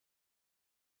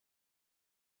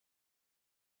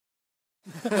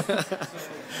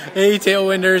Hey,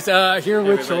 Tailwinders, here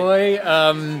with Troy.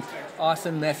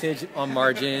 Awesome message on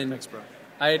margin. Thanks, bro.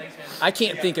 I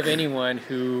can't think of anyone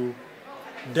who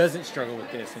doesn't struggle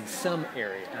with this in some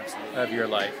area of your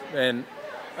life. And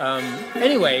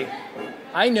anyway,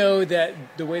 I know that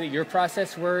the way that your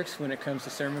process works when it comes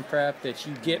to sermon prep, that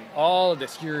you get all of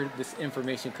this, you're this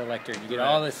information collector, you get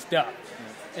all this stuff.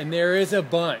 Yeah. And there is a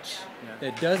bunch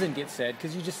that doesn't get said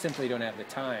because you just simply don't have the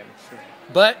time. Sure.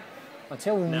 But I'll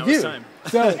tell you when now we do. It's time.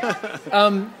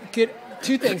 So,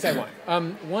 two things I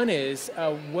want. One is,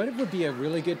 what would be a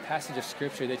really good passage of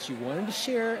Scripture that you wanted to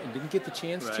share and didn't get the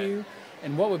chance to?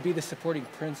 And what would be the supporting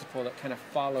principle that kind of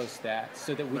follows that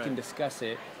so that we can discuss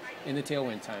it in the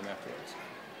Tailwind time afterwards?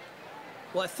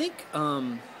 Well, I think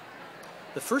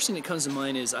the first thing that comes to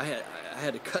mind is I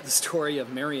had to cut the story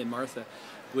of Mary and Martha,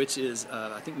 which is,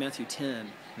 I think, Matthew 10.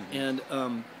 Mm-hmm.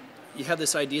 And you have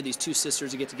this idea, these two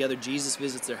sisters who get together, Jesus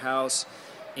visits their house,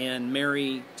 and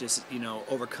Mary just,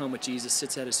 overcome with Jesus,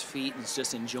 sits at his feet and is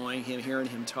just enjoying him, hearing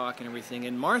him talk and everything.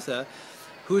 And Martha,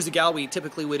 who's the gal we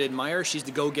typically would admire, she's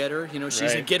the go-getter,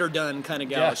 she's a get-her-done kind of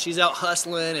gal. Yeah. She's out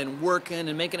hustling and working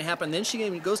and making it happen. And then she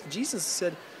goes to Jesus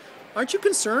and said, "Aren't you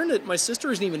concerned that my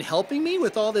sister isn't even helping me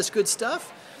with all this good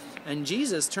stuff?" And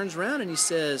Jesus turns around and he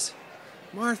says,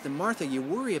 "Martha, Martha, you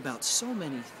worry about so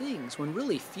many things when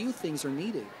really few things are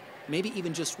needed. Maybe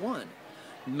even just one.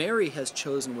 Mary has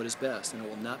chosen what is best, and it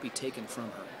will not be taken from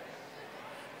her."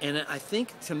 And I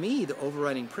think, to me, the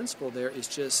overriding principle there is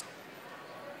just,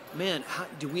 man,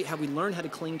 have we learned how to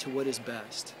cling to what is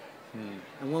best?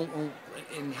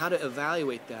 And how to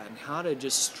evaluate that, and how to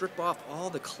just strip off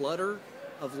all the clutter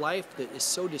of life that is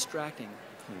so distracting.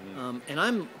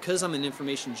 And because I'm an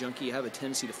information junkie, I have a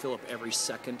tendency to fill up every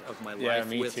second of my life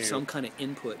with some kind of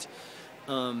input.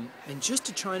 And just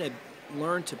to try to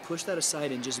learn to push that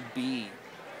aside and just be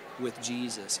with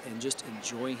Jesus and just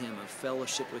enjoy him and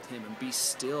fellowship with him and be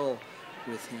still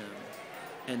with him,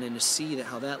 and then to see that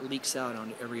how that leaks out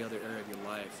onto every other area of your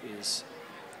life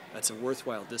that's a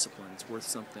worthwhile discipline. It's worth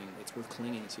something. It's worth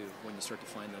clinging to when you start to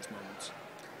find those moments.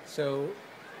 So,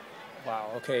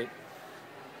 wow, okay.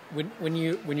 When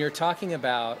you're talking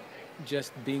about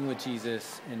just being with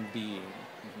Jesus and being,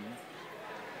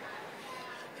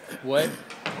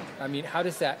 how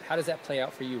does that play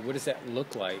out for you? What does that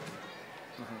look like?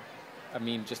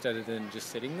 Just other than just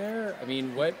sitting there?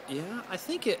 What? Yeah, I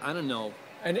think I don't know.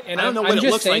 And I don't know what it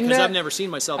looks like because I've never seen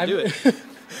myself do it.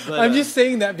 But, I'm just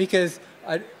saying that because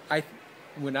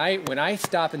when I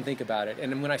stop and think about it,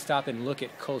 and when I stop and look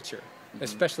at culture,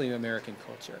 especially American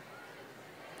culture,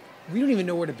 we don't even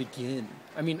know where to begin.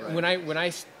 When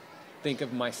I think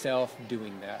of myself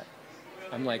doing that,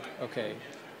 I'm like, okay,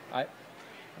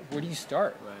 where do you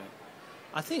start? Right.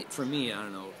 I think for me, I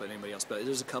don't know about anybody else, but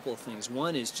there's a couple of things.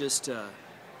 One is just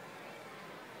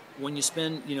when you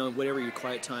spend, whatever your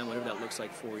quiet time, whatever that looks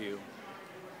like for you,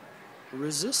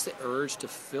 resist the urge to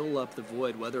fill up the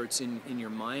void, whether it's in your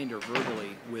mind or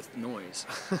verbally, with noise,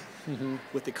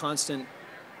 with the constant,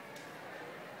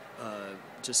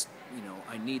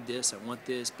 I need this, I want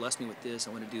this, bless me with this,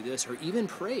 I want to do this, or even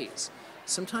praise.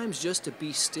 Sometimes just to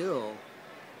be still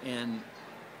and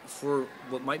for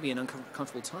what might be an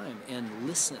uncomfortable time and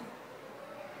listen.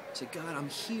 Say, God, I'm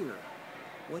here.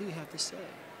 What do you have to say?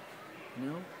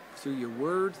 Through your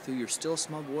word, through your still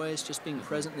small voice, just being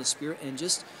present in the Spirit, and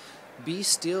just be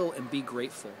still and be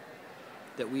grateful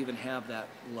that we even have that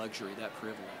luxury, that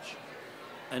privilege.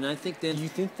 And I think then... Do you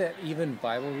think that even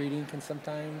Bible reading can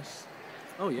sometimes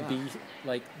be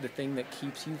like the thing that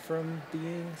keeps you from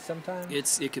being sometimes?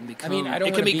 It can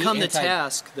become the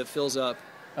task that fills up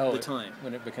the time.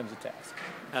 When it becomes a task.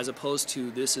 As opposed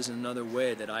to, this is another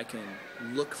way that I can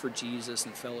look for Jesus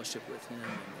and fellowship with him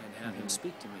and have him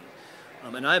speak to me.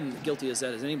 And I'm guilty as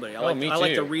that as anybody. I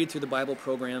like to read through the Bible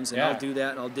programs, and I'll do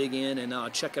that, and I'll dig in, and I'll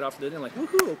check it off for the day. I'm like,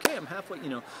 woohoo, okay, I'm halfway,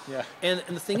 Yeah. And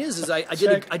the thing is I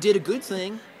did a good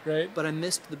thing, but I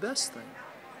missed the best thing.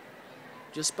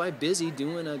 Just by busy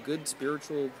doing a good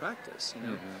spiritual practice,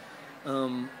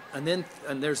 And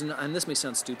this may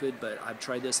sound stupid, but I've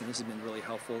tried this, and this has been really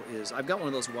helpful, is I've got one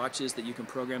of those watches that you can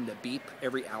program to beep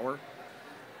every hour.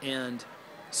 And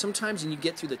sometimes when you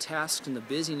get through the tasks and the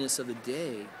busyness of the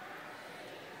day,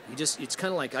 it's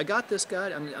kind of like, I got this,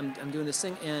 God, I'm doing this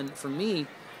thing. And for me,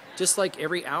 just like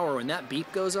every hour when that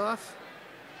beep goes off,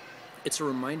 it's a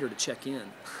reminder to check in.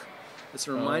 It's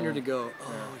a reminder to go,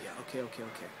 okay.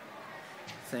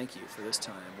 Thank you for this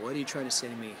time. What are you trying to say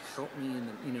to me? Help me,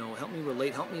 help me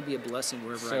relate. Help me be a blessing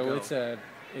wherever I go. So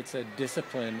it's a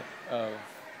discipline of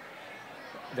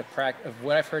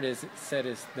what I've heard is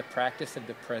the practice of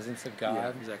the presence of God. Yeah,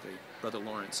 exactly. Brother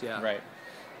Lawrence. Yeah. Right.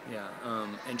 Yeah,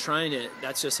 and trying to,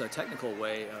 that's just a technical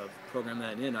way of programming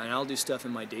that in. And I'll do stuff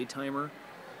in my daytimer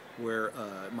where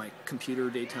my computer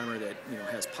daytimer that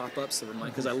has pop-ups,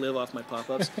 because I live off my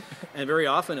pop-ups. And very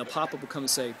often a pop-up will come and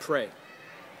say, pray.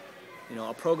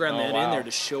 I'll program that in there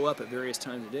to show up at various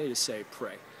times of the day to say,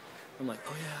 pray. I'm like,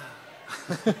 oh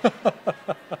yeah.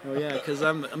 Oh yeah, because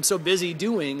I'm so busy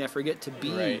doing, I forget to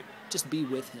be, just be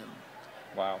with him.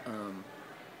 Wow.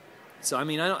 So I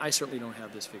mean, I certainly don't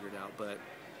have this figured out, but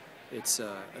it's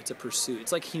a pursuit.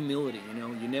 It's like humility,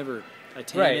 you never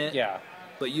attain it,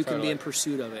 but you can be in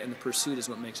pursuit of it, and the pursuit is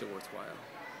what makes it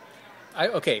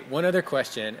worthwhile. Okay, one other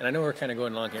question, and I know we're kind of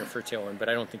going along here for TailWind, but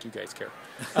I don't think you guys care.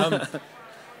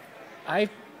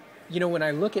 When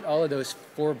I look at all of those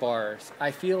 4 bars,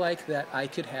 I feel like that I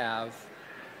could have,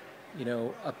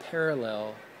 a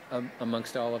parallel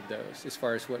amongst all of those, as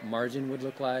far as what margin would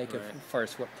look like, as far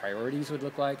as what priorities would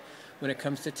look like when it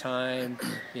comes to time,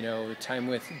 time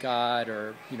with God,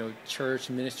 or, church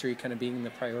ministry kind of being the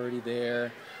priority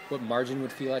there, what margin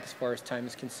would feel like as far as time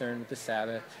is concerned with the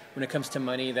Sabbath. When it comes to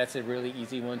money, that's a really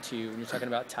easy one too. When you're talking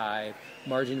about tithe,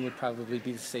 margin would probably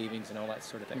be the savings and all that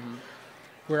sort of thing. Mm-hmm.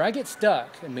 Where I get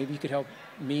stuck, and maybe you could help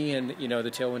me and, the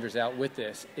Tailwinders out with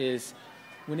this, is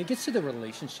when it gets to the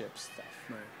relationship stuff.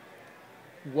 Right.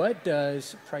 What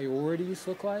does priorities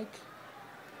look like,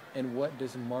 and what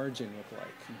does margin look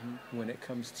like when it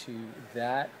comes to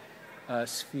that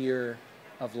sphere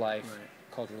of life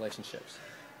called relationships?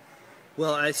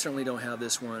 Well, I certainly don't have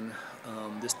this one,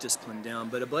 this discipline down,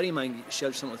 but a buddy of mine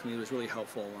shared something with me that was really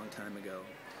helpful a long time ago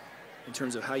in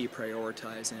terms of how you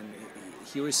prioritize. And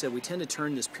he always said, we tend to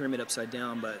turn this pyramid upside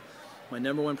down, but my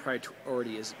number one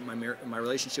priority is my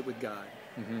relationship with God,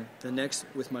 the next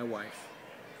with my wife,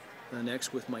 the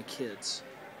next with my kids,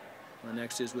 the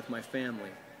next is with my family,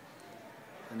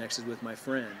 the next is with my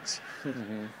friends,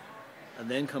 and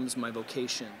then comes my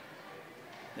vocation,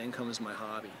 then comes my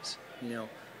hobbies,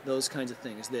 those kinds of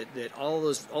things, that all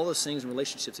those things in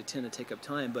relationships, they tend to take up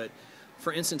time. But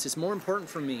for instance, it's more important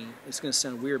for me, it's going to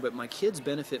sound weird, but my kids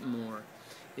benefit more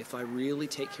if I really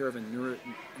take care of and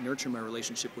nurture my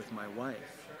relationship with my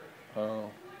wife.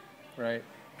 Oh, right.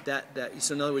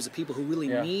 So in other words, the people who really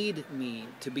need me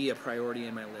to be a priority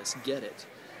in my list get it.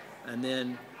 And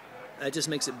then that just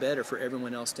makes it better for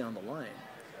everyone else down the line.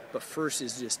 But first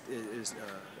is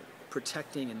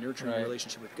protecting and nurturing the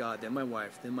relationship with God, then my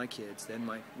wife, then my kids, then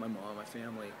my mom, my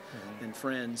family, and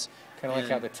friends. Kind of like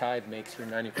how the tithe makes your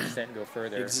 90% go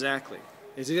further. Exactly.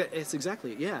 It's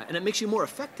exactly, and it makes you more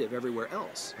effective everywhere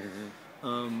else.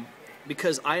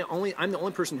 Because I'm the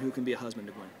only person who can be a husband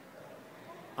to Gwen.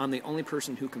 I'm the only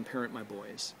person who can parent my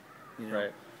boys.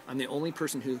 I'm the only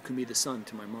person who can be the son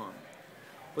to my mom.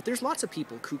 But there's lots of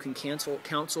people who can counsel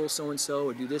so-and-so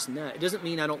or do this and that. It doesn't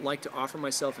mean I don't like to offer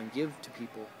myself and give to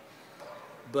people.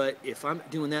 But if I'm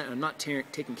doing that and I'm not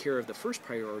taking care of the first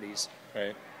priorities,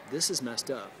 this is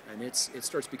messed up. And it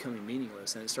starts becoming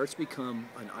meaningless, and it starts to become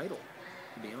an idol,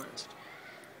 to be honest.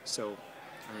 So,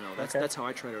 I don't know. That's how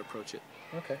I try to approach it.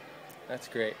 Okay. That's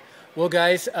great. Well,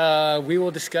 guys, we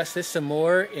will discuss this some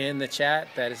more in the chat.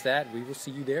 That is that. We will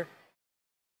see you there.